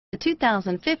The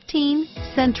 2015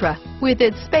 Sentra. With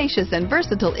its spacious and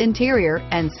versatile interior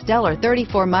and stellar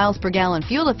 34 miles per gallon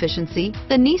fuel efficiency,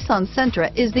 the Nissan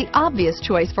Sentra is the obvious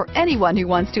choice for anyone who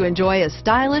wants to enjoy a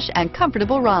stylish and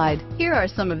comfortable ride. Here are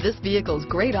some of this vehicle's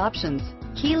great options: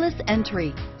 keyless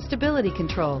entry, stability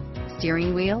control,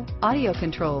 steering wheel audio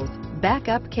controls,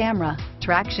 backup camera,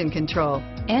 traction control,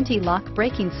 anti-lock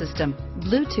braking system,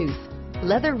 Bluetooth,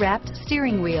 leather-wrapped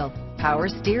steering wheel, power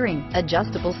steering,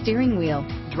 adjustable steering wheel,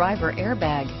 driver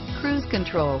airbag, cruise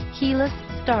control, keyless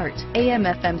start,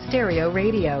 AM/FM stereo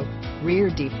radio,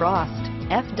 rear defrost,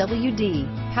 FWD,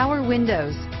 power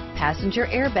windows, passenger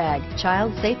airbag,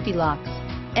 child safety locks,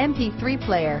 MP3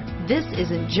 player. This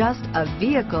isn't just a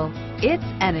vehicle, it's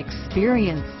an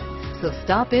experience. So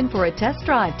stop in for a test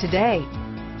drive today.